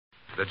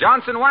the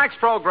Johnson Wax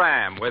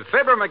Program with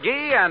Fibber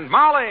McGee and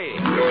Molly.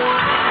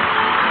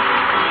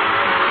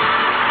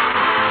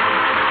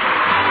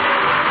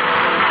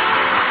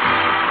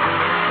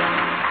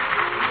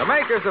 The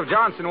makers of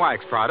Johnson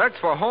Wax products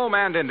for home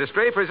and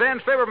industry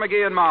present Fibber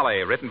McGee and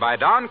Molly, written by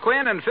Don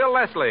Quinn and Phil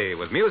Leslie,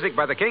 with music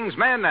by the King's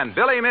Men and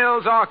Billy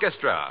Mills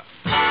Orchestra.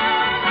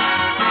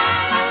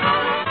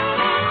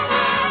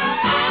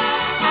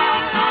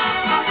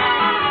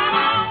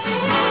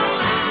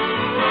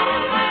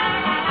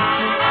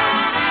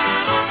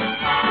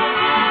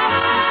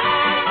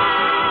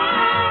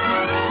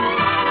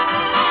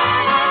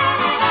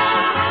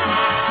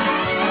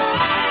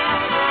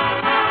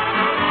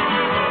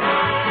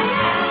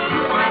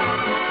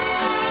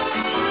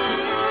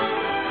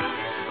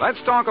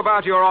 Let's talk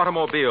about your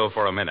automobile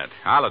for a minute.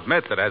 I'll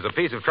admit that as a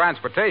piece of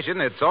transportation,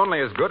 it's only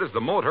as good as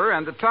the motor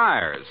and the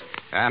tires.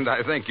 And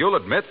I think you'll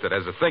admit that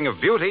as a thing of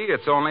beauty,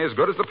 it's only as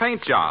good as the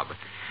paint job.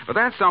 But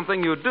that's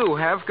something you do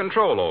have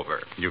control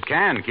over. You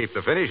can keep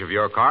the finish of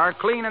your car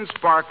clean and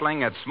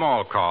sparkling at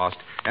small cost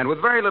and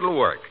with very little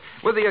work,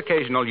 with the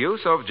occasional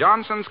use of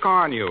Johnson's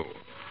Car New.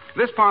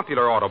 This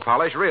popular auto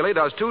polish really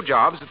does two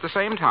jobs at the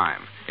same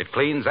time. It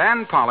cleans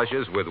and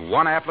polishes with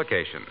one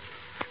application.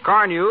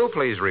 Car New,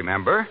 please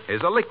remember,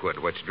 is a liquid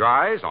which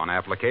dries on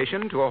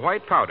application to a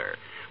white powder.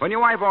 When you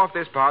wipe off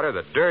this powder,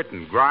 the dirt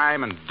and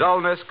grime and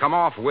dullness come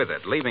off with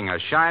it, leaving a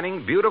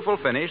shining, beautiful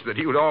finish that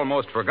you'd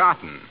almost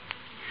forgotten.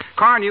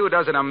 Car New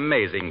does an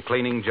amazing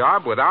cleaning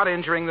job without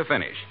injuring the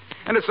finish.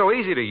 And it's so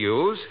easy to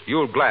use,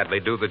 you'll gladly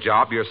do the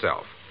job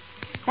yourself.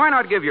 Why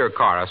not give your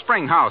car a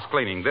spring house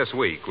cleaning this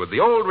week with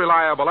the old,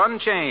 reliable,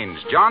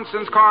 unchanged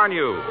Johnson's Car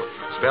New,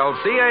 spelled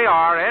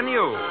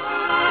C-A-R-N-U.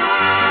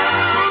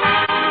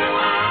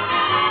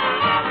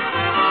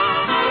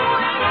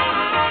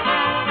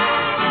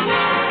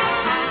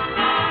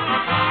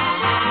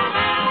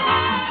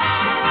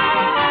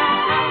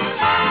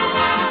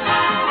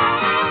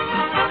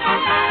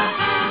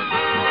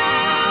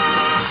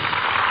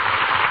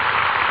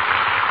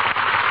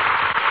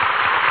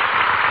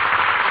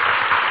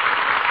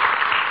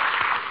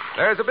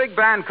 There's a big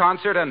band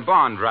concert and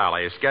bond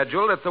rally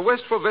scheduled at the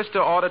Wistful Vista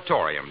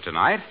Auditorium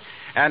tonight.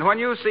 And when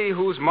you see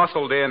who's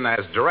muscled in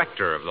as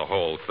director of the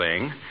whole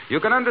thing, you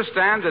can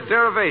understand the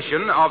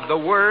derivation of the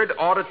word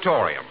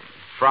auditorium.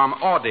 From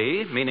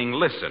audi, meaning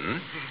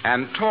listen,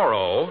 and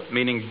toro,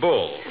 meaning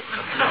bull.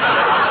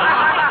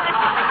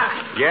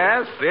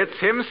 Yes, it's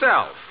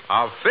himself,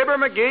 of Fibber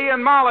McGee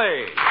and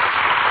Molly.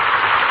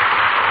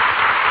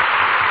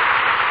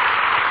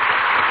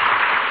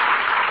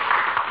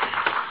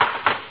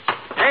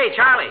 Hey,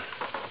 Charlie,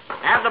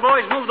 have the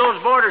boys move those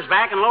borders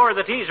back and lower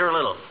the teaser a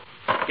little.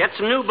 Get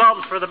some new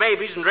bulbs for the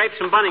babies and drape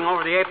some bunting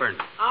over the apron.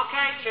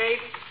 Okay, Chief.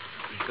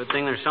 Good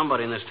thing there's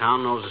somebody in this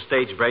town knows a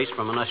stage brace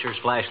from an usher's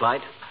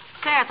flashlight.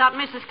 Say, I thought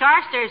Mrs.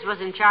 Carstairs was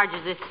in charge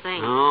of this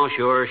thing. Oh,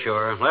 sure.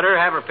 Let her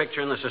have her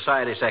picture in the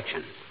society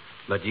section.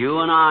 But you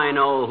and I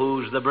know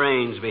who's the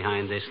brains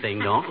behind this thing,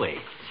 don't we?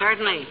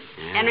 Certainly.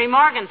 Yeah. Henry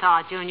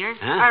Morgenthau, Jr.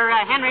 Huh? Or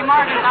Henry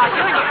Morgenthau,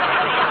 Jr.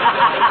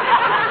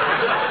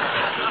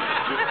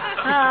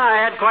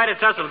 I had quite a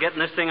tussle getting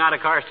this thing out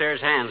of Carstairs'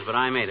 hands, but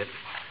I made it.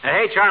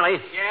 Hey, Charlie.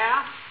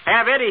 Yeah?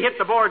 Have Eddie hit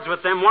the boards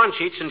with them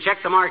one-sheets and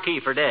check the marquee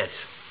for deads.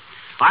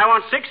 I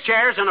want 6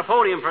 chairs and a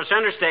podium for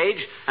center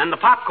stage and the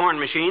popcorn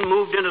machine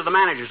moved into the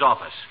manager's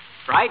office.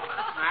 Right?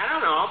 I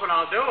don't know, but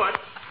I'll do it.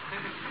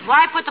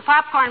 Why put the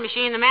popcorn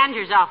machine in the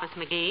manager's office,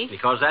 McGee?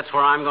 Because that's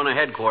where I'm going to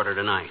headquarter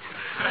tonight.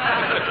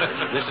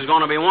 This is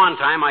going to be one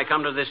time I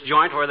come to this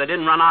joint where they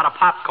didn't run out of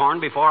popcorn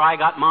before I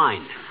got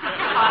mine.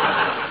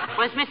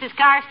 Was Mrs.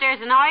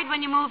 Carstairs annoyed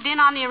when you moved in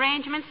on the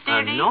arrangements,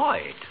 dearie?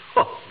 Annoyed?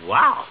 Oh,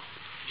 wow.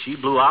 She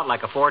blew out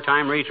like a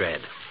 4-time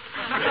retread.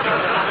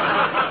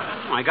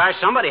 My gosh,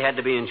 somebody had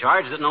to be in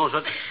charge that knows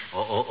what...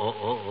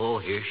 Oh,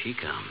 here she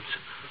comes.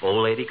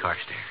 Old Lady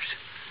Carstairs.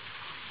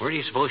 Where do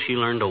you suppose she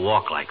learned to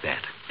walk like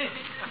that?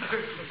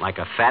 Like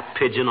a fat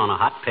pigeon on a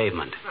hot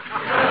pavement.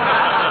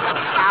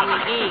 Now,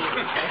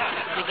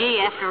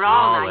 McGee, after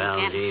all, Oh, now well,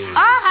 you can't... dear.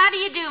 Oh, how do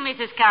you do,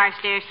 Mrs.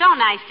 Carstairs? So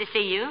nice to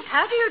see you.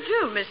 How do you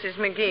do, Mrs.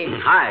 McGee?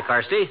 Hi,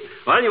 Carsty.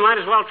 Well, you might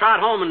as well trot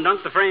home and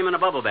dunk the frame in a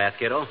bubble bath,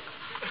 kiddo.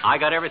 I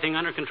got everything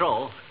under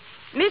control.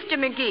 Mr.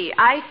 McGee,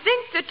 I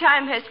think the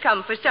time has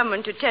come for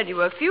someone to tell you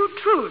a few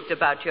truths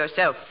about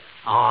yourself.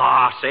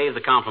 Oh, save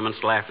the compliments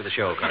till after the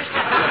show, Carsty.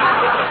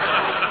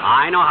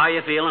 I know how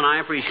you feel, and I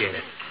appreciate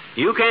it.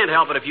 You can't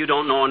help it if you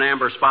don't know an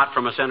amber spot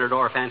from a center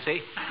door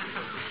fancy.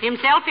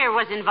 Himself here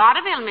was in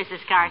vaudeville,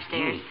 Mrs.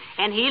 Carstairs,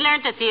 and he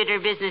learned the theater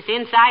business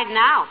inside and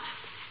out.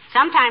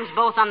 Sometimes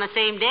both on the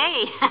same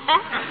day.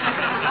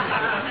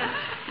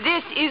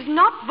 This is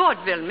not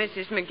vaudeville,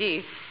 Mrs.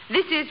 McGee.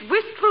 This is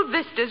Wistful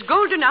Vista's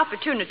golden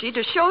opportunity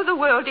to show the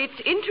world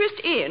its interest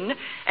in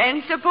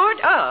and support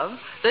of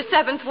the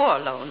 7th War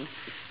Loan.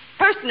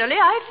 Personally,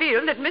 I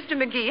feel that Mr.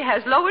 McGee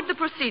has lowered the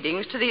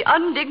proceedings to the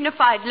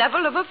undignified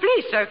level of a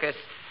flea circus.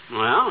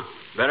 Well,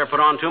 better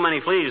put on too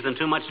many fleas than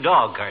too much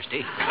dog,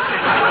 Carsty.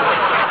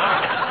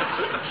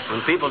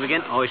 When people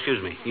begin... Oh,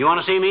 excuse me. You want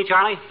to see me,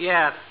 Charlie?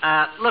 Yeah.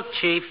 Look,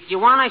 Chief, you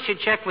want I should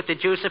check with the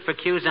juicer for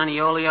cues on the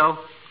oleo?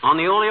 On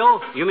the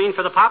oleo? You mean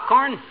for the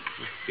popcorn?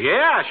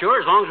 Yeah, sure,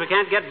 as long as we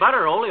can't get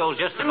butter. Oleo's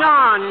just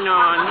about... No.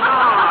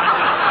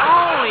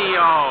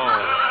 Oleo.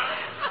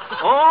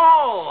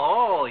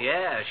 Oh,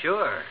 yeah,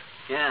 sure.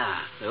 Yeah,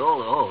 the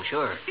oleo,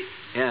 sure.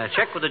 Yeah,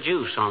 check with the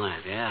juice on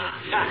that, yeah.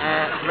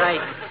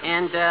 Right.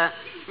 And,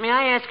 may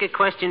I ask a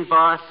question,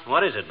 boss?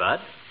 What is it, Bud?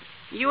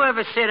 You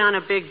ever sit on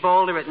a big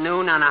boulder at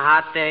noon on a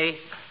hot day?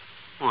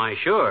 Why,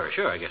 sure,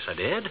 I guess I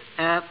did.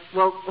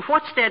 Well,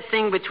 what's that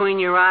thing between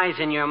your eyes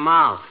and your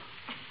mouth?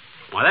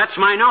 Why, that's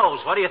my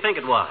nose. What do you think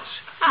it was?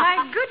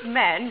 My good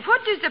man,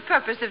 what is the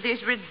purpose of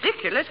these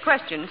ridiculous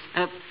questions?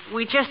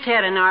 We just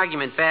had an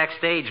argument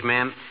backstage,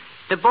 ma'am.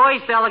 The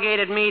boys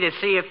delegated me to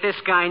see if this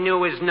guy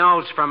knew his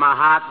nose from a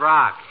hot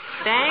rock.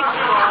 Thanks,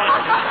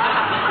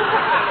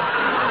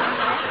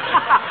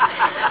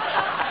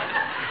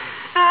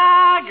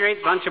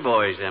 Great bunch of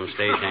boys, them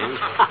stage hands.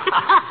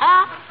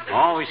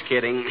 Always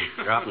kidding,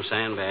 dropping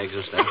sandbags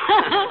and stuff.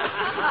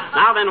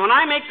 Now then, when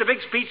I make the big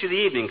speech of the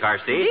evening,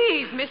 Carsty...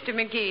 Please, Mr.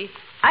 McGee,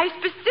 I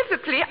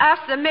specifically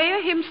asked the mayor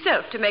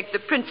himself to make the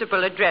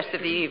principal address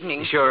of the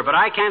evening. Sure, but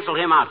I canceled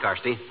him out,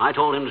 Carsty. I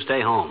told him to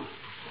stay home.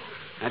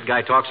 That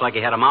guy talks like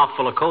he had a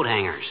mouthful of coat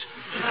hangers.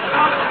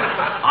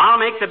 I'll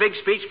make the big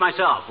speech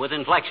myself, with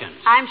inflections.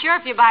 I'm sure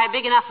if you buy a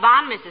big enough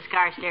bond, Mrs.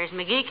 Carstairs,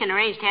 McGee can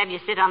arrange to have you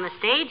sit on the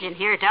stage and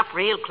hear it up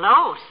real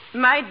close.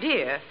 My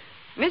dear,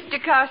 Mr.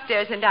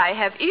 Carstairs and I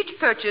have each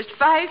purchased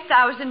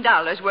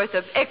 $5,000 worth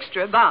of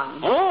extra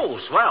bonds. Oh,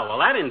 swell. Well,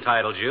 that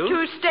entitles you.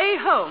 To stay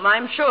home,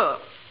 I'm sure.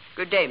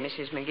 Good day,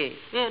 Mrs. McGee.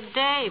 Good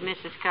day,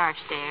 Mrs.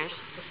 Carstairs.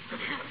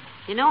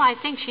 You know, I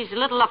think she's a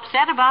little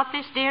upset about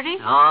this, dearie.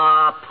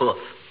 Ah, poof.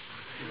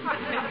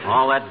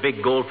 All that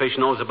big goldfish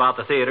knows about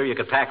the theater you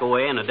could pack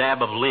away in a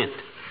dab of lint.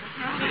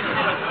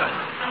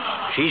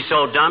 She's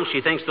so dumb she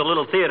thinks the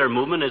little theater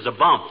movement is a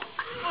bump.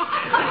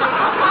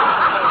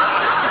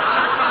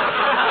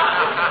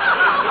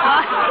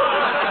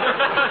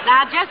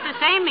 Now, just the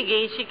same,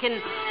 McGee, she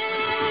can...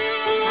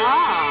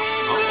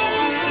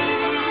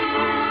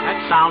 That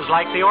sounds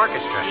like the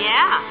orchestra.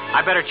 Yeah.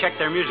 I better check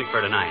their music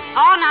for tonight.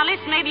 Oh, now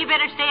listen, maybe you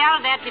better stay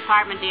out of that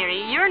department,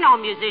 dearie. You're no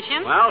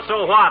musician. Well,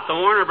 so what? The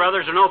Warner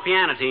Brothers are no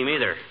piano team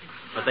either.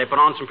 But they put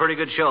on some pretty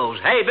good shows.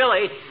 Hey,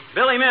 Billy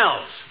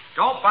Mills.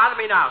 Don't bother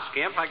me now,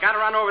 Skimp. I got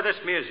to run over this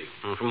music.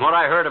 Well, from what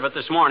I heard of it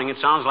this morning, it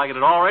sounds like it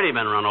had already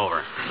been run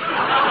over.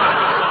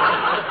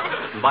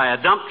 By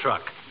a dump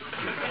truck.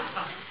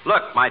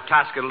 Look, my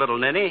tosca little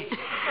ninny.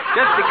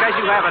 Just because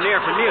you have an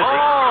ear for music...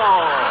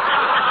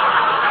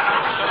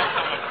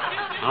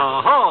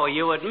 Oh,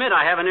 you admit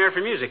I have an ear for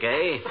music,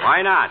 eh?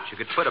 Why not? You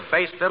could put a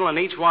bass fiddle in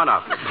each one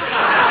of them.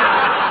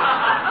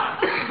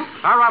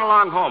 Now run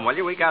along home, will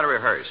you? We got to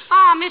rehearse.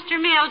 Oh, Mr.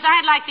 Mills,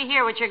 I'd like to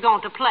hear what you're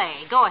going to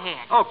play. Go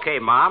ahead. Okay,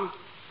 Mom.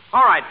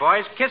 All right,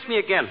 boys, kiss me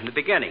again from the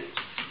beginning.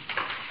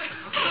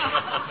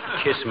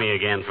 Kiss me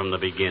again from the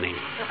beginning.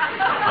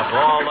 Of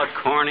all the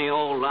corny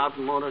old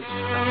outmoded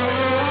stuff.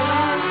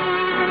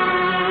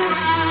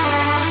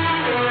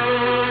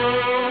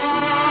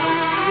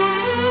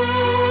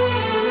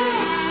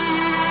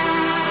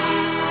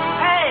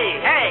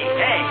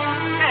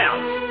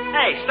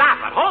 Hey, stop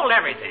it. Hold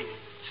everything.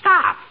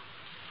 Stop.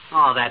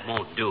 Oh, that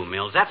won't do,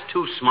 Mills. That's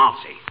too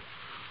schmaltzy.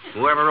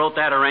 Whoever wrote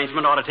that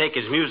arrangement ought to take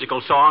his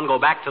musical saw and go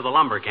back to the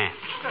lumber camp.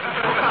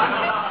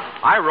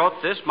 I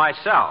wrote this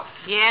myself.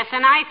 Yes,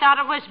 and I thought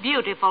it was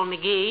beautiful,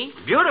 McGee.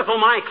 Beautiful,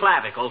 my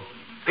clavicle.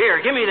 Here,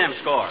 give me them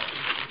scores.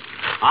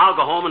 I'll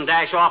go home and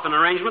dash off an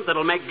arrangement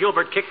that'll make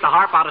Gilbert kick the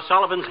harp out of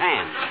Sullivan's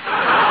hand.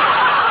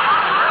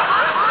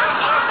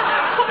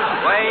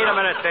 Wait a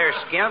minute there,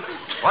 Skimp.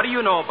 What do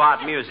you know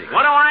about music?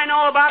 What do I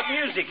know about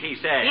music, he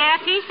said? Yes,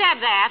 he said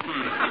that.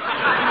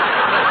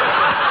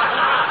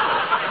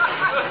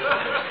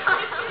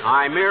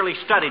 I merely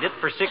studied it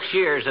for 6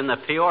 years in the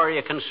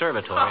Peoria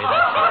Conservatory.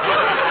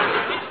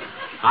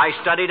 I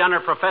studied under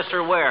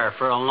Professor Ware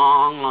for a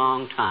long,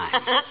 long time.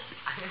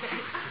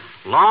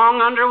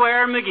 Long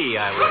underwear McGee,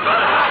 I would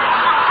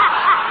say.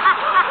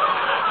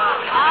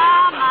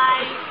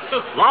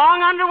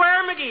 Long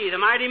underwear McGee,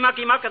 the mighty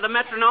mucky muck of the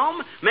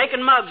metronome,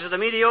 making mugs of the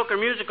mediocre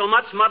musical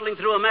mutts muddling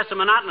through a mess of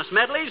monotonous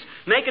medleys,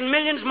 making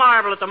millions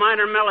marvel at the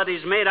minor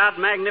melodies made out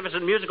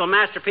magnificent musical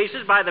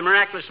masterpieces by the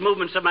miraculous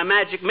movements of my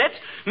magic mitts,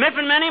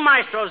 miffing many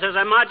maestros as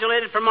I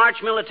modulated from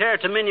march militaire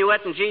to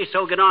minuet and G,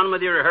 so get on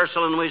with your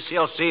rehearsal and we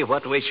shall see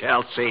what we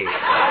shall see.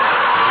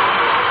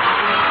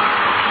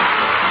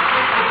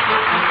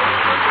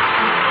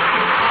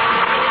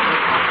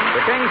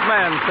 The King's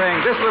Men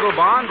sing This Little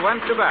Bond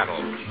Went to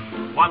Battle.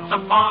 Once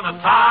upon a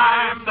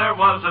time, there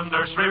was a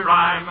nursery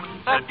rhyme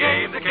that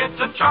gave the kids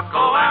a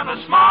chuckle and a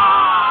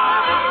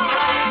smile.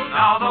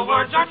 Now the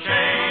words are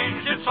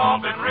changed, it's all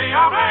been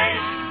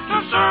rearranged to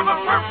serve a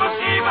purpose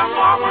even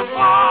more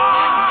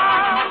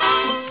worthwhile.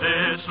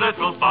 This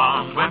little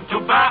bond went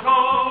to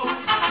battle.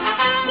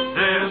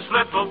 This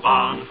little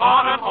bond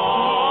fought at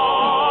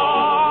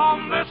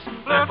home. This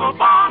little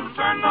bond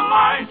turned the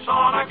lights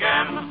on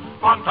again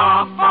on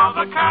top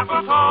of the Capitol.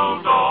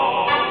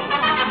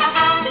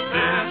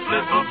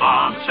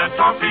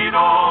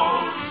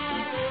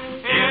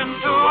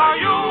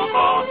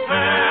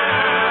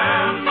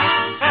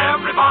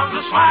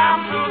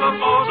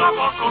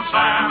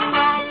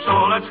 slam. So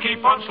let's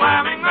keep on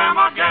slamming them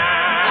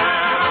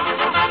again.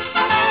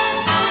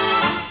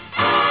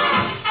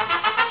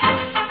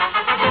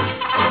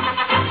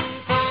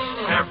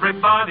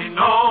 Everybody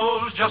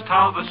knows just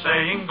how the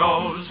saying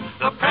goes.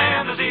 The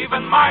pen is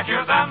even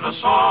mightier than the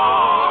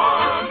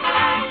sword.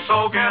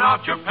 So get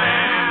out your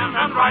pen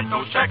and write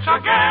those checks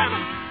again.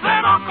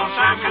 Then Uncle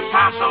Sam can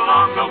pass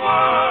along the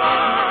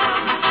word.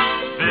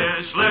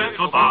 This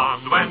little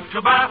bond went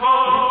to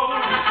battle.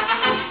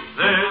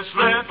 This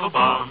little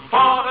bond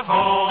fought at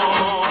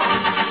home.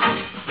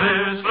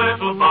 This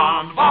little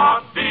bond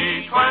bought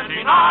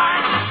B-29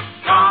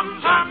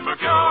 guns and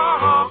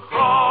Mercure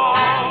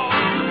chrome.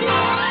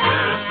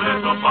 This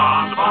little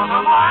bond bought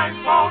a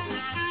lifeboat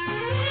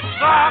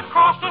that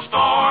crossed a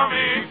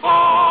stormy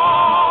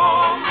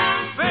foam.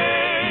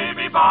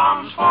 Baby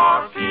bonds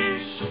for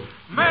peace,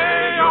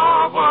 may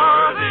your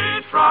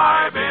worthy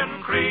tribe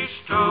increase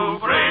to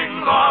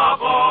bring the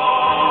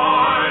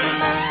boys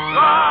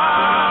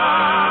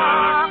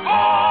back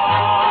home.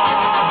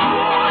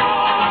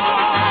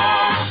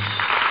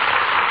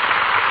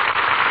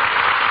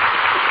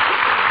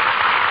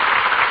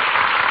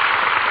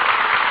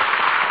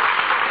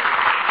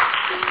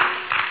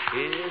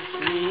 Kiss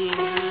me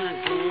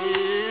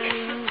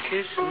again,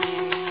 kiss me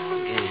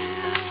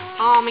again.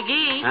 Oh,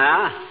 McGee,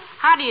 Huh?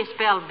 how do you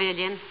spell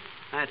billion?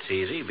 That's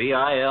easy.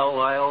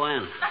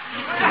 B-I-L-Y-O-N.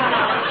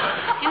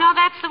 You know,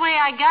 that's the way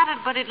I got it,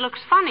 but it looks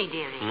funny,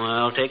 dearie.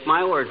 Well, take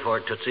my word for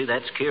it, Tootsie.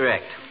 That's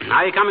correct. How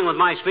are you coming with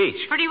my speech?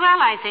 Pretty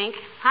well, I think.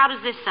 How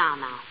does this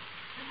sound now?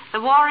 The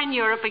war in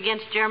Europe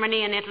against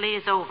Germany and Italy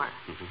is over.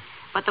 Mm-hmm.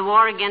 But the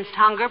war against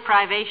hunger,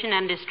 privation,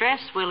 and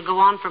distress will go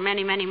on for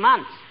many, many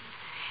months.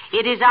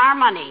 It is our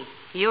money,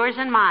 yours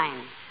and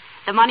mine,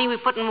 the money we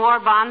put in war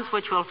bonds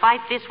which will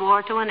fight this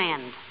war to an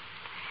end.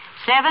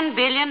 $7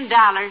 billion.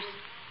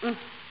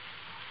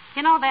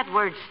 You know, that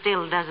word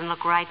still doesn't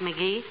look right,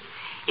 McGee.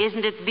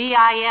 Isn't it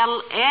B-I-L-L-Y-O-N?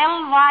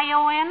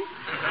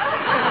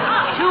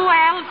 2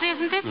 L's,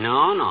 isn't it?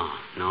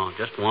 No,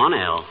 just one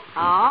L.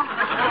 Oh?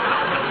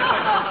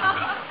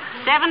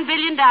 $7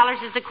 billion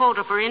is the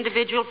quota for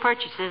individual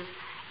purchases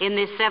in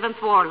this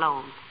 7th war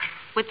loan.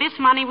 With this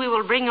money, we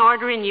will bring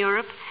order in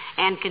Europe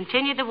and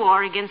continue the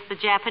war against the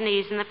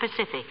Japanese in the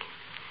Pacific.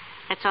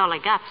 That's all I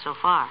got so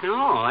far.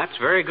 No, that's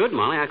very good,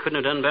 Molly. I couldn't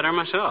have done better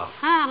myself.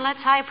 Well, that's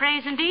high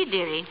praise indeed,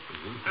 dearie.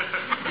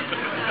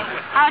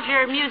 How's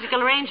your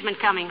musical arrangement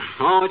coming?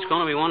 Oh, it's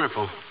going to be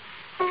wonderful.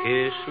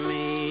 Kiss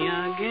me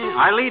again.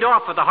 I lead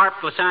off with the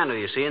harp glissando,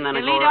 you see, and then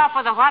You I go... lead off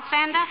with a what,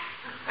 Sanda?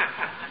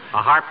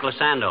 A harp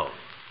glissando.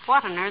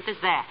 What on earth is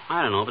that?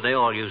 I don't know, but they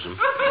all use them.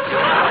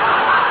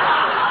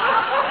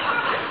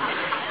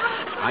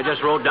 I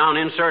just wrote down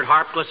insert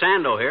harp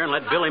glissando here and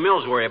let Billy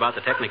Mills worry about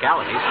the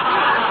technicalities.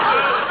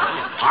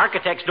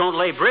 Architects don't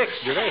lay bricks,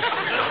 do they?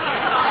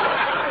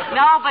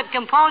 No, but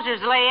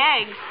composers lay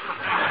eggs.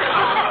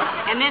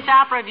 And this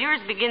opera of yours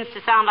begins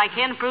to sound like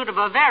hen fruit of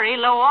a very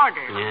low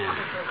order. Yeah.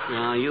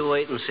 Now, you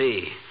wait and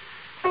see.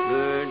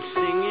 Birds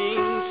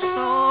singing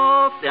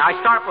soft. I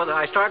start with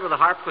a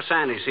harp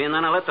glissando, you see, and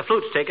then I let the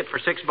flutes take it for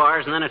 6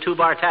 bars and then a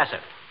 2-bar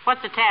tacit.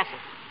 What's a tacit?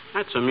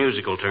 That's a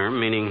musical term,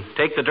 meaning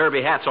take the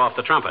derby hats off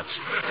the trumpets.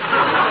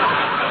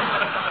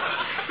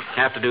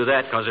 Have to do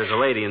that because there's a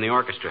lady in the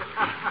orchestra.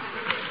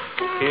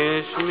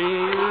 Kiss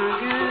me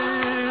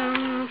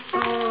again.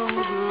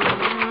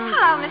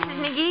 Hello, Mrs.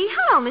 McGee.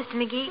 Hello, Mr.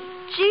 McGee.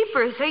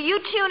 Jeepers, are you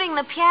tuning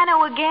the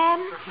piano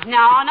again?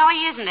 No,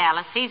 he isn't,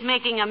 Alice. He's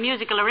making a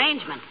musical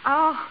arrangement.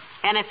 Oh.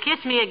 And if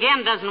Kiss Me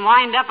Again doesn't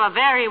wind up a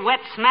very wet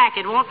smack,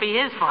 it won't be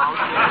his fault.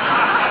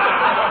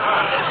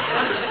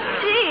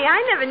 Gee,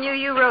 I never knew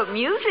you wrote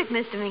music,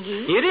 Mr.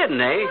 McGee. You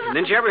didn't, eh?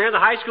 Didn't you ever hear the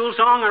high school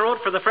song I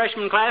wrote for the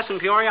freshman class in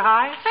Peoria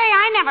High? Say,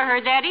 I never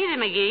heard that either,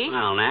 McGee.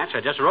 Well, Natch,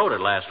 I just wrote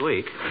it last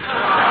week.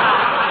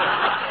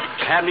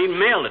 Haven't even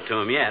mailed it to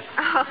him yet.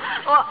 Oh,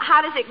 well,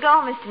 how does it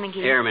go, Mr.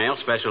 McGee? Airmail,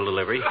 special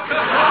delivery.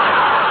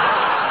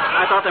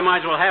 I thought they might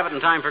as well have it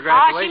in time for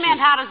graduation. Oh, she meant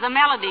how does the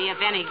melody, if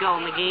any,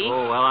 go, McGee?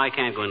 Oh, well, I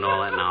can't go into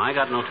all that now. I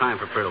got no time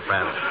for prittle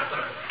prattle.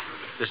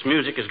 This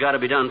music has got to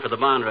be done for the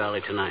Bond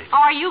rally tonight.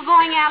 Oh, are you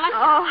going, Alice?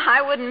 Oh,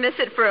 I wouldn't miss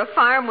it for a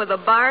farm with a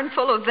barn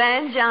full of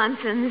Van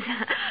Johnsons.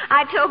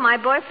 I told my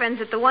boyfriends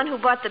that the one who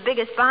bought the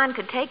biggest bond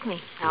could take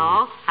me.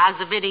 Oh, how's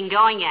the bidding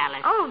going,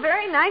 Alice? Oh,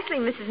 very nicely,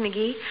 Mrs.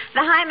 McGee.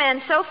 The high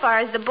man so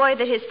far is the boy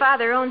that his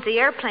father owns the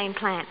airplane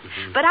plant.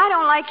 Mm-hmm. But I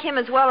don't like him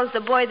as well as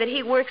the boy that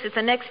he works at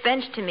the next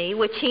bench to me,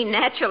 which he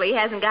naturally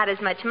hasn't got as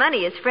much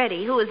money as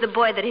Freddie, who is the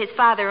boy that his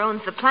father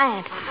owns the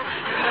plant.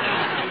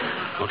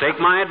 Well, take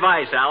my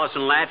advice, Alice,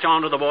 and latch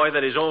on to the boy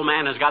that his old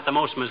man has got the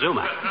most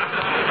mazuma.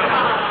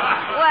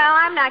 Well,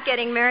 I'm not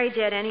getting married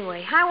yet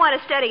anyway. I want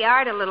to study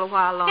art a little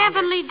while longer.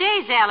 Heavenly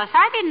days, Alice.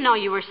 I didn't know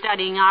you were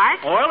studying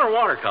art. Oil or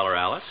watercolor,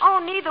 Alice? Oh,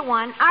 neither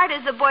one. Art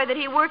is the boy that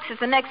he works at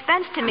the next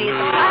bench to me. Well,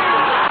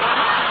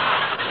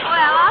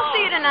 I'll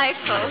see you tonight,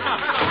 folks.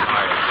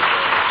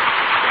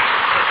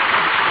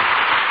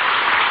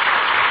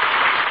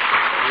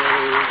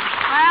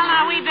 Well,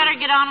 now we better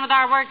get on with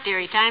our work,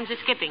 dearie. Time's a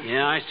skipping.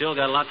 Yeah, I still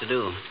got a lot to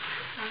do.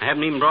 I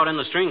haven't even brought in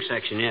the string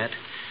section yet.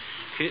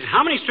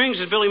 How many strings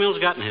has Billy Mills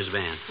got in his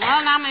band?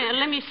 Well, now,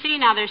 let me see.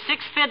 Now, there's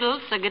 6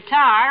 fiddles, a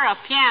guitar, a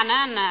piano,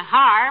 and a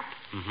harp.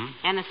 Mm-hmm.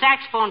 And the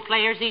saxophone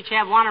players each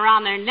have one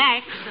around their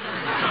necks.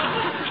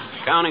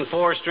 Counting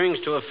 4 strings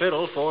to a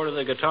fiddle, 4 to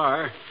the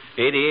guitar,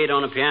 88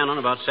 on the piano, and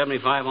about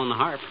 75 on the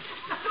harp.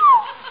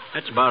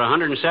 That's about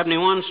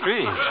 171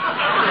 strings.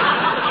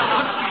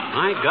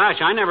 My gosh,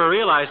 I never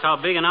realized how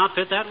big an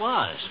outfit that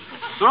was.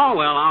 Oh,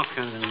 well, I'll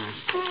cut it in there.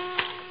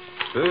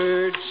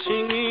 Birds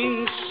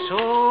singing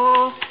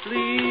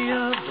softly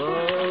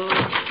above.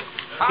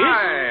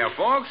 Hi,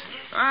 folks.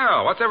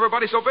 Oh, what's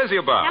everybody so busy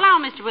about? Hello,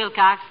 Mr.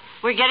 Wilcox.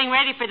 We're getting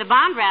ready for the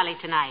bond rally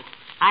tonight.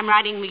 I'm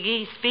writing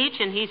McGee's speech,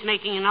 and he's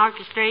making an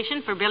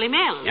orchestration for Billy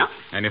Mills. Yeah.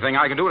 Anything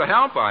I can do to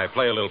help? I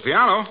play a little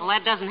piano. Well,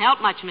 that doesn't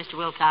help much, Mr.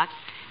 Wilcox.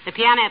 The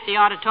piano at the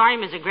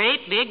auditorium is a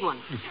great big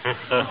one.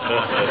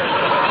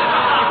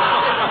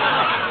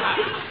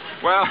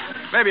 Well,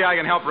 maybe I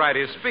can help write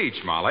his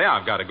speech, Molly.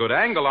 I've got a good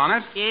angle on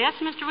it. Yes,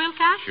 Mr.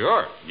 Wilcox?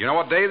 Sure. You know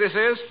what day this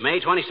is? May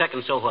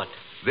 22nd, so what?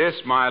 This,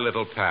 my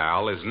little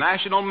pal, is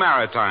National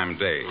Maritime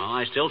Day. Well,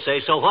 I still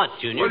say so what,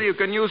 Junior? Well, you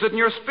can use it in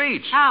your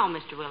speech. How,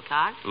 Mr.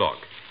 Wilcox? Look,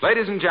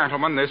 ladies and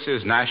gentlemen, this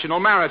is National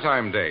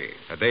Maritime Day,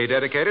 a day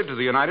dedicated to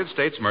the United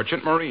States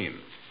Merchant Marine.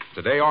 It's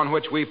a day on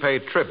which we pay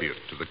tribute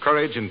to the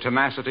courage and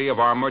tenacity of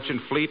our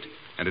merchant fleet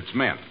and its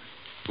men,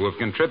 who have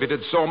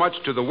contributed so much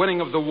to the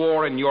winning of the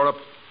war in Europe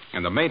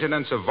and the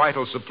maintenance of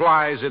vital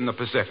supplies in the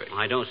Pacific.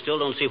 I still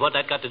don't see what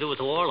that got to do with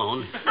the war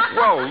loan.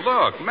 Well,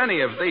 look, many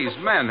of these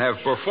men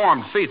have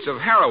performed feats of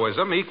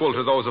heroism equal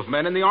to those of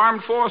men in the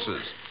armed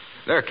forces.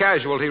 Their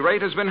casualty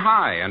rate has been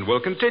high and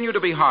will continue to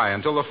be high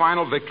until the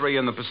final victory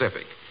in the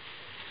Pacific.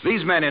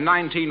 These men in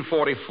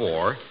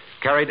 1944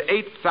 carried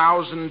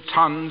 8,000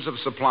 tons of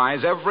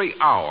supplies every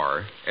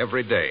hour,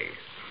 every day.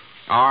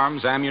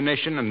 Arms,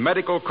 ammunition, and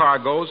medical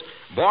cargoes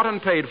bought and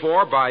paid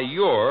for by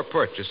your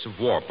purchase of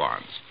war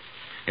bonds.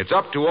 It's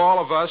up to all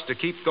of us to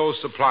keep those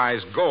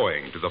supplies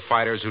going to the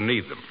fighters who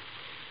need them.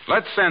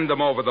 Let's send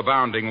them over the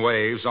bounding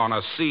waves on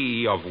a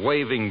sea of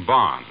waving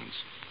bonds.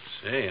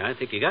 Say, I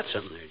think you got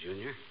something there,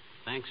 Junior.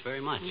 Thanks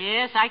very much.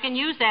 Yes, I can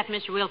use that,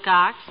 Mr.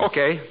 Wilcox.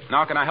 Okay.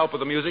 Now can I help with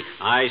the music?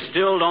 I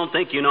still don't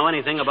think you know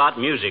anything about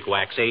music,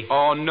 Waxy.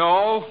 Oh,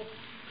 no?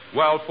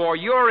 Well, for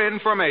your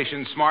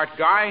information, smart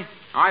guy,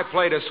 I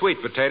played a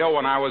sweet potato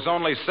when I was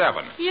only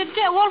 7. You did?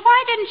 Well,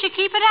 why didn't you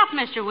keep it up,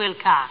 Mr.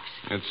 Wilcox?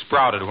 It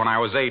sprouted when I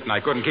was 8, and I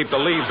couldn't keep the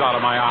leaves out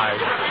of my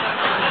eyes.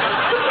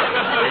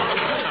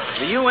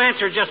 You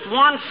answer just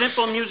one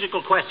simple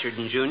musical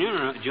question,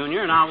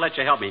 Junior, and I'll let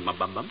you help me, my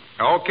bum-bum.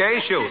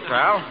 Okay, shoot,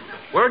 pal.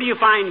 Where do you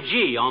find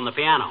G on the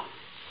piano?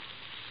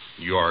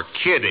 You're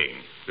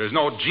kidding. There's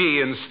no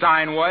G in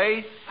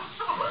Steinway.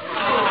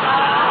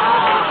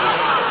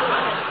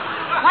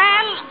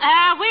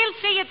 Well, we'll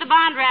see you at the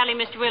bond rally,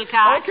 Mr.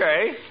 Wilcox.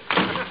 Okay.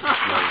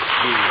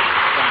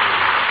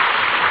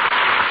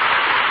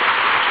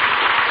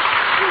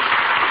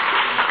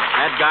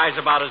 That guy's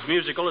about as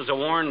musical as a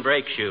worn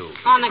brake shoe.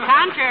 On the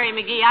contrary,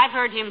 McGee, I've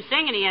heard him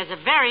sing, and he has a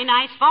very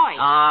nice voice.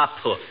 Ah,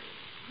 poof.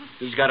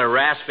 He's got a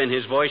rasp in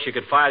his voice you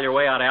could file your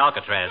way out of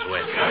Alcatraz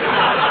with.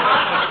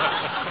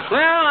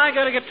 Well, I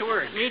gotta get to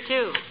work. Me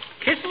too.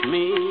 Kiss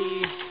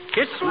me,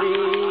 kiss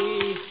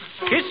me,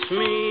 kiss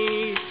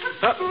me.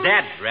 Oh,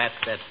 Dad.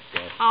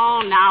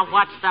 Oh, now,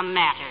 what's the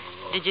matter?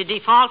 Did you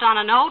default on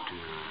a note?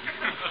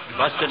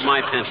 Busted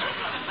my pencil.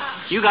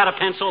 You got a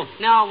pencil?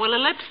 No. Will a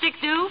lipstick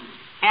do?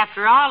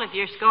 After all, if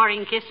you're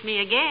scoring Kiss Me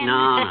Again. No.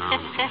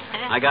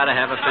 I gotta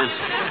have a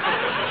pencil.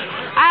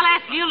 I'll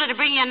ask Beulah to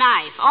bring you a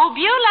knife. Oh,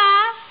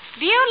 Beulah!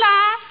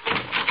 Beulah!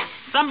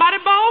 Somebody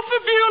bowl for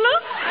Beulah?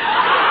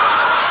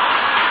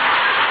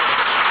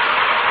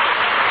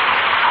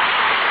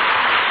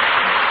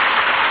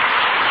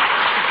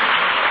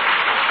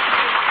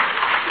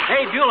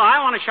 Hey, Beulah, I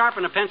want to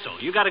sharpen a pencil.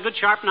 You got a good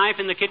sharp knife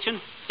in the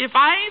kitchen? If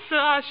I ain't, sir,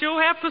 I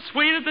sure have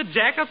persuaded the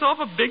jackets off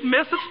a big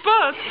mess of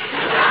spuds.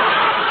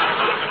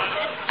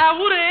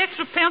 Would an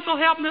extra pencil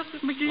help, Mr.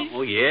 McGee?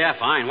 Oh, yeah,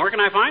 fine. Where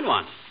can I find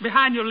one?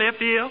 Behind your left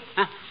ear.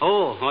 Huh?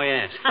 Oh,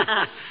 yes.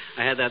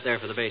 I had that there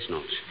for the bass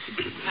notes.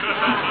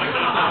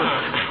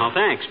 Oh,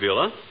 thanks,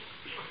 Beulah.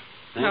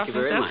 Thank you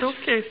very much. That's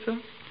okay, sir.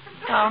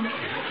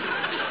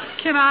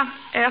 Can I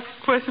ask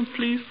a question,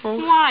 please,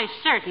 folks? Why,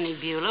 certainly,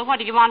 Beulah. What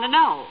do you want to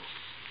know?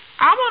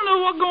 I want to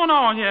know what's going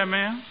on here,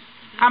 man.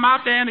 I'm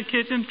out there in the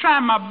kitchen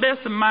trying my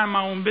best to mind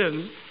my own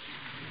business.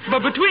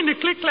 But between the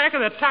click-clack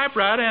of that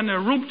typewriter and the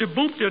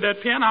room-de-boop-de of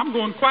that piano, I'm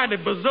going quite a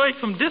berserk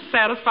from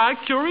dissatisfied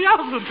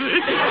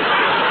curiosity.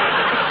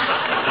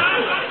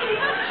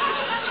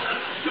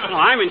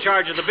 Well, I'm in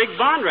charge of the big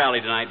bond rally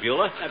tonight,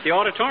 Beulah, at the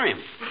auditorium.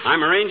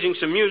 I'm arranging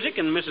some music,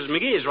 and Mrs.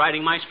 McGee is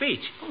writing my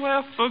speech.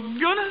 Well, for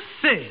goodness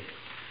sake.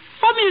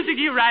 What music are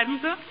you writing,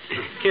 sir?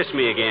 Kiss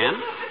me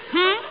again.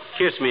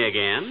 Kiss me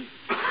again.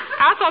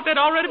 I thought that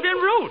already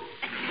been wrote.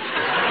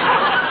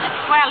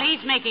 Well,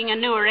 he's making a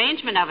new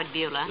arrangement of it,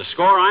 Beulah. The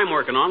score I'm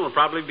working on will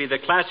probably be the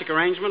classic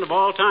arrangement of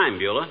all time,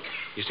 Beulah.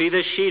 You see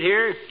this sheet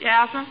here?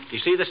 Yeah, sir. You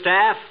see the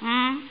staff?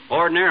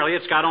 Ordinarily,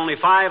 it's got only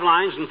 5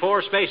 lines and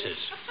 4 spaces.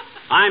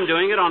 I'm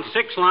doing it on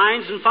 6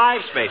 lines and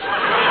 5 spaces.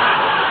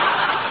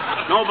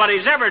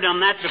 Nobody's ever done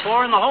that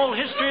before in the whole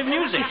history of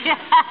music.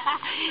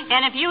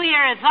 And if you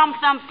hear a thump,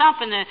 thump,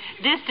 thump in the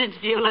distance,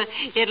 Beulah,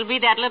 it'll be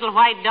that little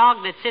white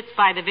dog that sits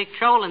by the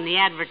Victrola in the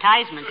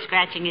advertisement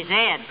scratching his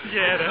head.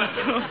 Yeah, that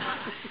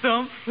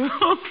thump,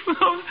 thump,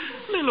 thump,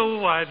 little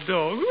white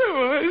dog.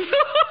 Little white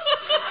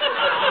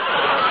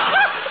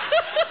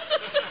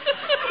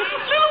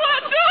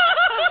dog.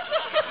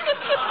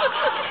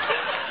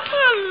 I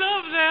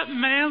love that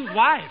man's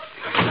wife.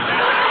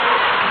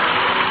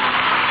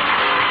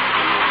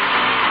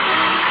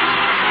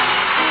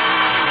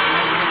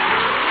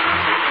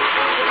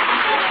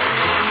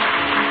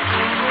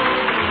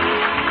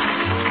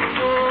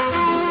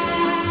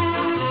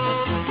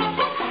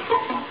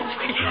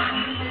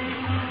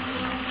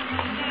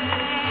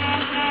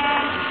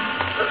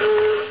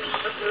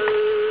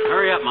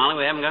 Hurry up, Molly.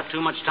 We haven't got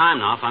too much time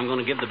now if I'm going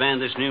to give the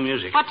band this new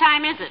music. What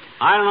time is it?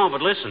 I don't know,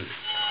 but listen.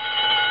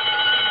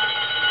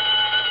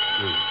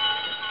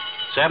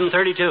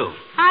 7:32.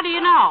 How do you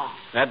know?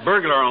 That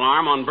burglar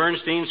alarm on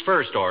Bernstein's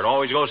first door. It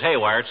always goes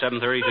haywire at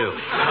 7:32.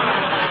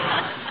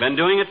 Been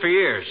doing it for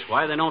years.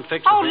 Why they don't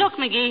fix it? Oh, look,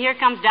 McGee, here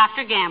comes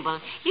Dr. Gamble.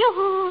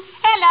 Yoo-hoo.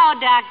 Hello,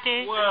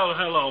 Doctor. Well,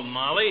 hello,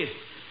 Molly.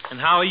 And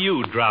how are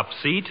you, drop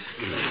seat?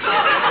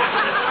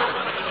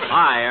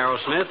 Hi,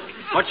 Aerosmith.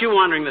 What you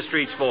wandering the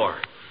streets for?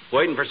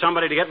 Waiting for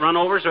somebody to get run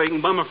over so you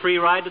can bum a free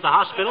ride to the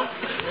hospital?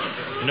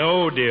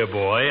 No, dear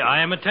boy.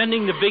 I am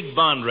attending the big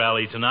Bond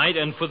rally tonight,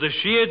 and for the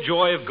sheer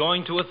joy of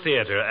going to a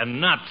theater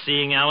and not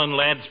seeing Alan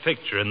Ladd's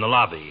picture in the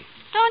lobby.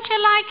 Don't you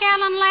like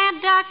Alan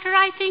Ladd, Doctor?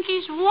 I think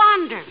he's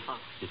wonderful.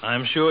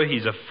 I'm sure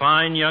he's a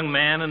fine young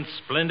man and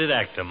splendid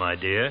actor, my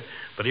dear,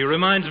 but he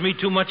reminds me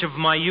too much of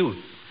my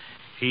youth.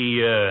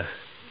 He's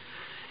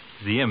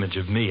the image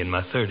of me in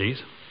my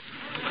 30s.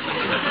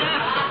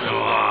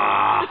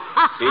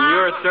 In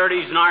your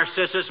 30s,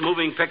 Narcissus,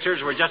 moving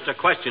pictures were just a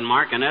question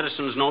mark in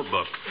Edison's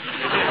notebook.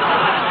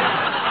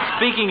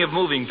 Speaking of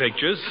moving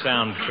pictures,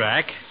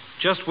 soundtrack,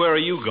 just where are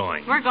you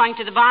going? We're going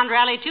to the Bond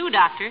rally, too,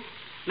 Doctor.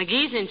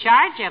 McGee's in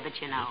charge of it,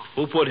 you know.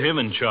 Who put him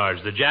in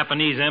charge? The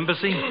Japanese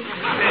embassy? He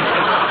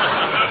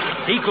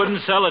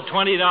couldn't sell a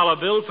 $20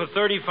 bill for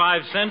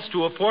 35 cents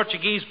to a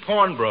Portuguese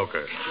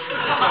pawnbroker.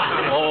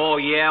 Oh,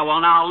 yeah.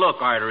 Well, now,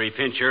 look, Artery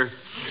Pincher.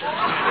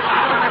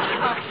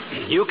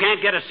 You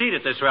can't get a seat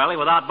at this rally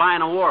without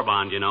buying a war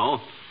bond, you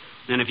know.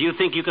 And if you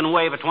think you can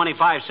wave a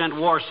 25-cent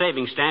war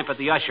savings stamp at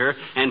the usher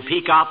and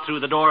peek out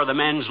through the door of the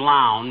men's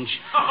lounge,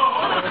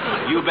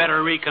 you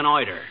better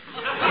reconnoiter.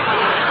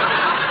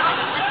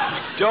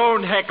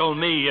 Don't heckle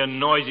me, you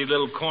noisy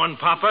little corn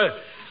popper.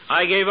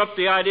 I gave up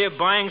the idea of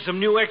buying some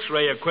new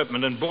X-ray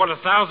equipment and bought a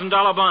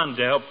 $1,000 bond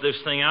to help this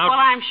thing out. Well,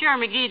 I'm sure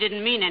McGee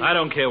didn't mean anything. I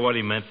don't care what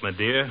he meant, my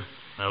dear.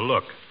 Now,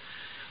 look.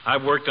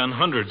 I've worked on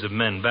hundreds of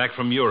men back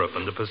from Europe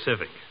and the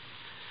Pacific.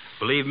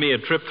 Believe me, a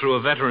trip through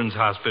a veterans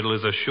hospital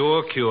is a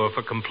sure cure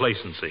for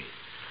complacency.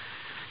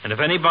 And if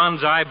any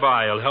bonds I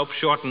buy will help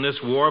shorten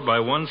this war by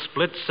 1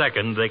 split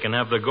second, they can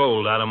have the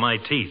gold out of my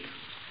teeth.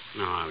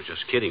 No, I was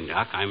just kidding,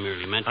 Doc. I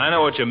merely meant... I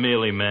know what you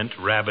merely meant,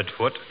 rabbit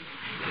foot.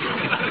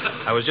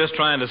 I was just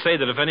trying to say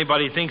that if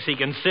anybody thinks he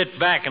can sit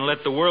back and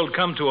let the world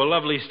come to a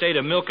lovely state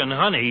of milk and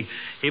honey,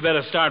 he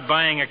better start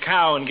buying a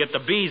cow and get the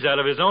bees out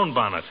of his own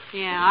bonnet.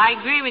 Yeah, I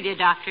agree with you,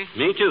 Doctor.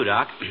 Me too,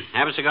 Doc.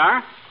 Have a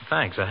cigar?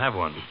 Thanks, I have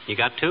one. You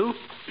got 2?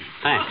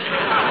 Thanks.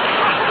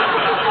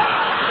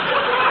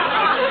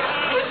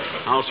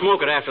 I'll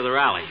smoke it after the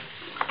rally.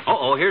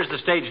 Uh-oh, here's the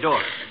stage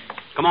door.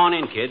 Come on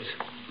in, kids.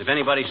 If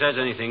anybody says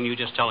anything, you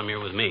just tell them you're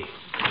with me.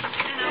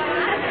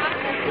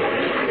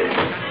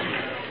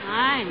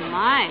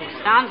 My.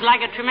 Sounds like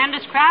a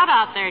tremendous crowd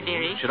out there,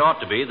 dearie. Should ought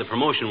to be. The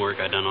promotion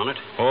work I done on it.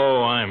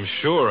 Oh, I'm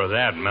sure of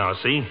that,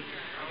 Mousie.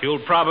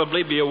 You'll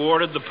probably be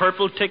awarded the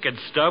purple ticket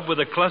stub with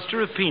a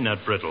cluster of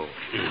peanut brittle.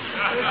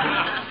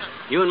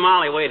 You and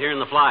Molly wait here in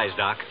the flies,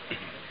 Doc.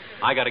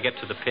 I got to get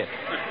to the pit.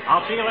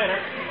 I'll see you later.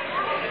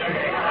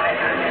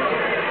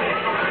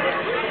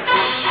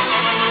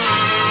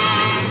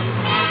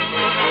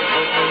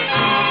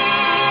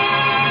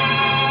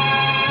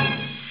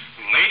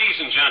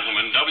 Ladies and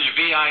gentlemen,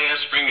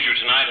 WBIS brings you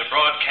tonight a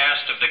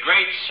broadcast of the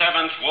great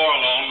 7th War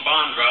Loan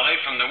Bond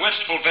Rally from the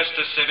Wistful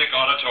Vista Civic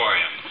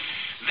Auditorium.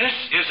 This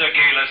is a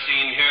gala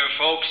scene here,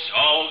 folks.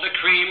 All the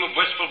cream of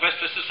Wistful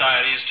Vista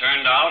society is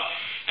turned out,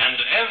 and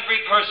every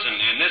person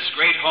in this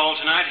great hall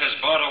tonight has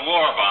bought a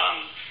war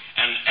bond,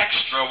 an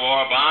extra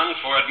war bond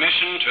for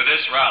admission to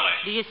this rally.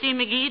 Do you see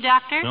McGee,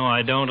 Doctor? No,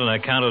 I don't, and I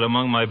count it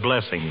among my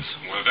blessings.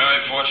 We're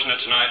very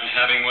fortunate tonight in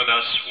having with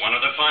us one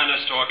of the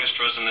finest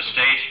orchestras in the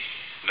state,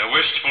 the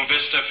Wistful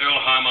Vista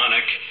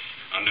Philharmonic,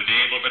 under the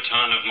able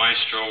baton of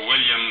Maestro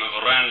William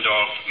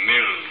Randolph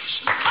Mills.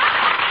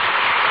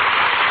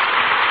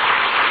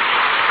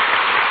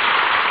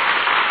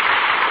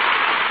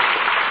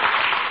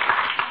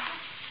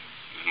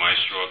 The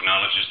Maestro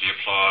acknowledges the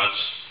applause,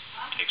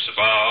 takes a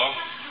bow.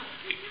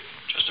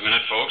 Just a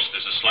minute, folks.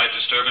 There's a slight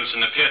disturbance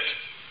in the pit.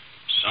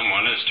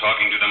 Someone is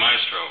talking to the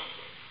Maestro.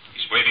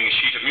 He's waving a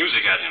sheet of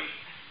music at him.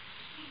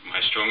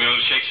 Maestro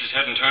Mills shakes his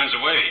head and turns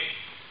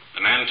away.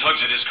 The man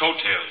tugs at his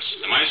coattails.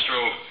 The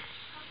maestro...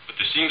 But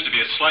there seems to be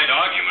a slight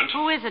argument.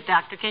 Who is it,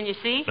 Doctor? Can you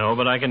see? No,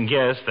 but I can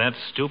guess. That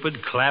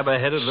stupid,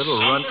 clabber-headed little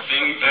runt...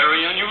 Something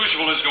very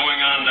unusual is going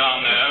on down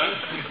there.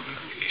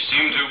 He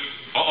seemed to...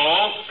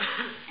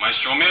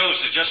 Maestro Mills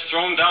has just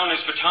thrown down his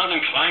baton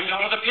and climbed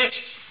out of the pit.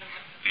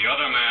 The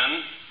other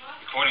man,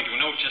 according to a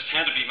note just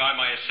handed me by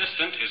my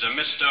assistant, is a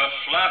Mr.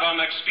 Fibber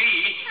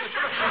McGee.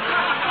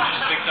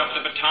 Just picked up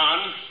the baton,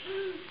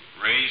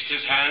 raised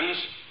his hands.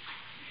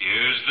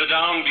 Here's the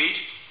downbeat.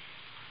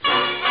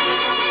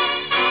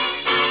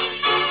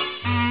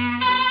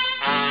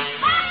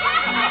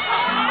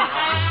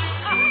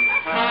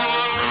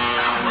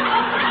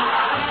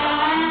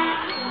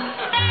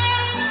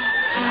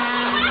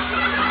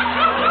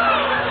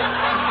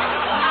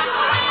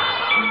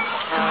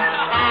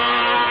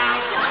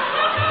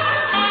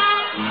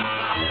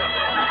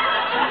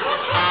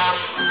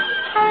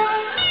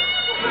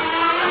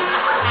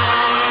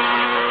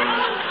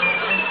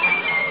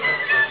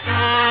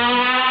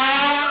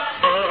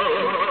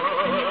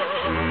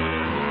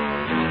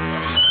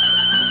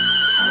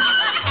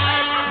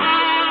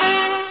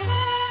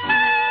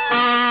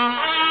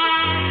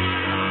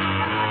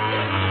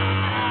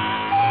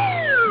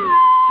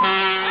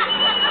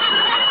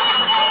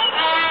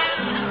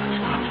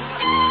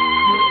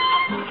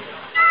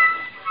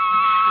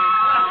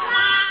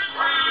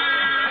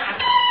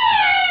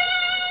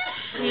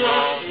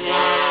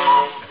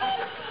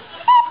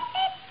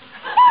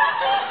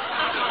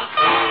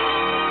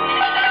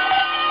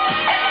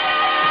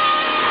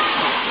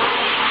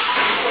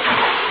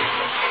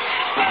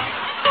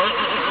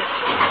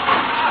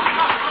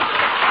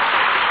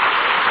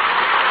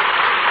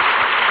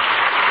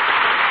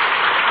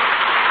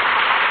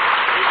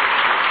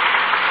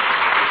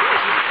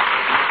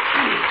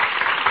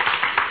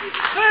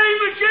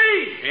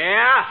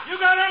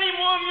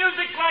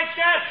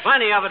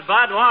 Plenty of it,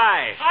 Bud.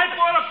 Why? I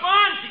bought a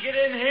bond to get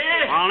in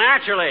here. Well,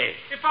 naturally.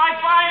 If I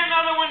buy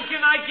another one,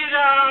 can I get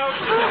out?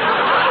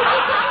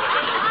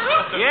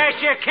 Yes,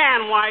 you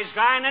can, wise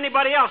guy, and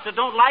anybody else that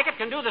don't like it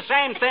can do the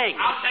same thing.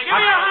 I'll take it. Give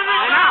me $100.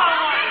 Now,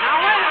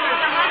 wait a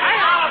minute. Hang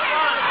on.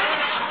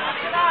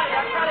 Get out of here.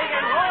 I've got to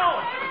get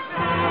home.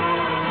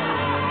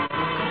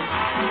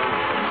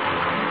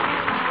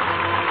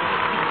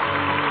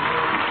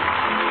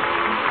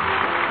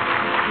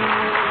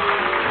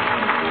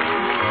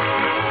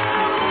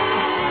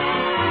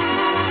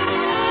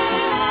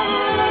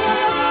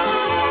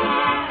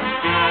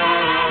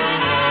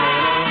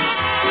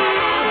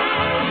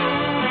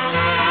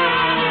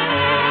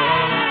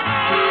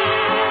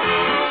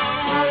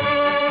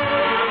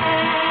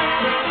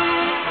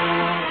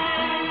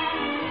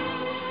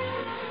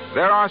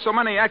 There are so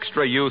many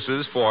extra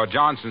uses for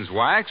Johnson's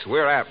wax,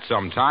 we're apt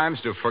sometimes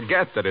to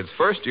forget that its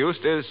first use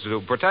is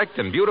to protect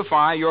and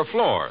beautify your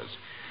floors.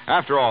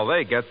 After all,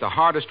 they get the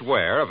hardest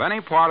wear of any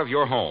part of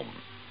your home.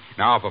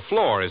 Now, if a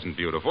floor isn't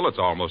beautiful, it's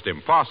almost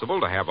impossible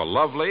to have a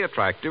lovely,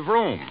 attractive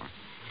room.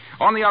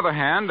 On the other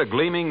hand, a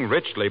gleaming,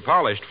 richly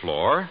polished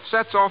floor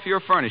sets off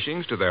your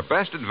furnishings to their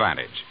best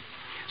advantage.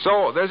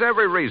 So there's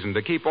every reason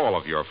to keep all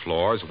of your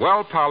floors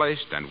well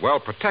polished and well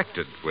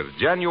protected with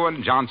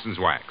genuine Johnson's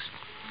wax.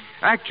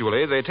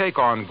 Actually, they take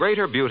on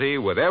greater beauty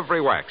with every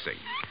waxing.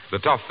 The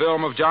tough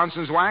film of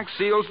Johnson's wax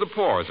seals the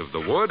pores of the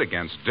wood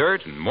against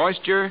dirt and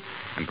moisture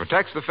and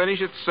protects the finish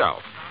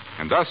itself,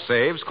 and thus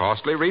saves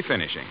costly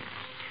refinishing.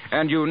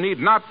 And you need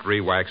not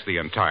re-wax the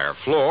entire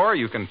floor.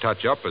 You can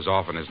touch up as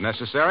often as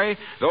necessary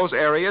those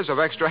areas of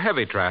extra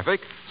heavy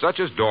traffic,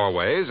 such as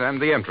doorways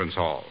and the entrance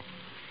hall.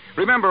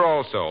 Remember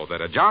also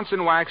that a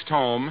Johnson waxed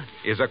home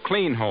is a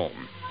clean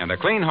home, and a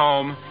clean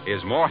home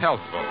is more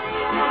healthful.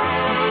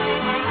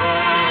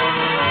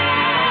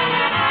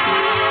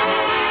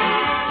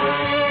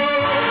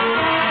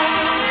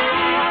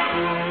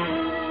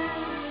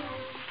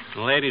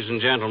 Ladies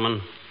and gentlemen,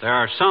 there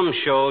are some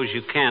shows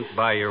you can't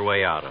buy your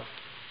way out of,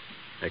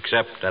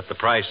 except at the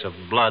price of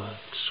blood,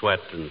 sweat,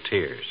 and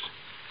tears.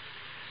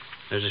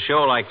 There's a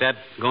show like that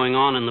going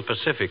on in the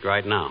Pacific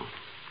right now,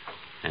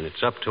 and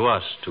it's up to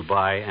us to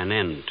buy an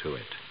end to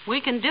it. We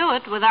can do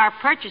it with our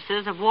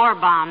purchases of war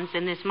bonds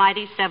in this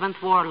mighty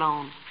 7th War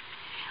Loan.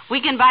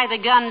 We can buy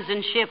the guns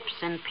and ships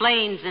and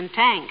planes and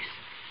tanks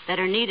that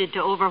are needed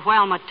to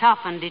overwhelm a tough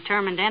and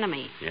determined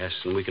enemy. Yes,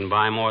 and we can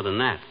buy more than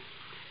that.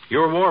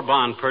 Your war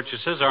bond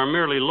purchases are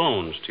merely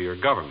loans to your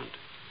government.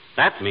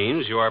 That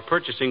means you are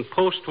purchasing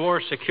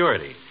post-war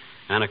security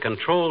and a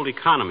controlled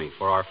economy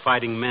for our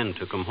fighting men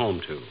to come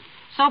home to.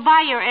 So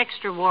buy your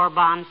extra war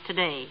bonds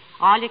today,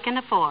 all you can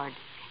afford,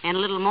 and a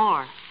little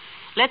more.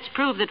 Let's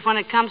prove that when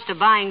it comes to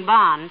buying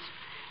bonds,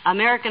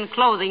 American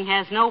clothing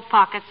has no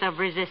pockets of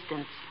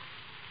resistance.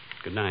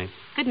 Good night.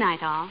 Good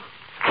night, all.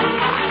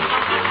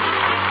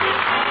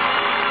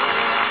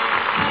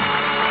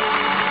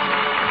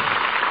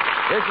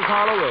 This is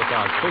Harlow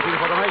Wilcox, speaking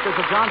for the makers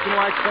of Johnson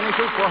Wax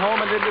Finishes for Home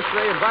and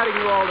Industry, inviting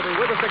you all to be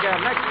with us again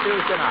next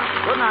Tuesday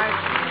night. Good night.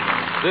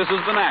 This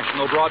is the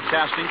National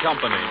Broadcasting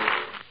Company.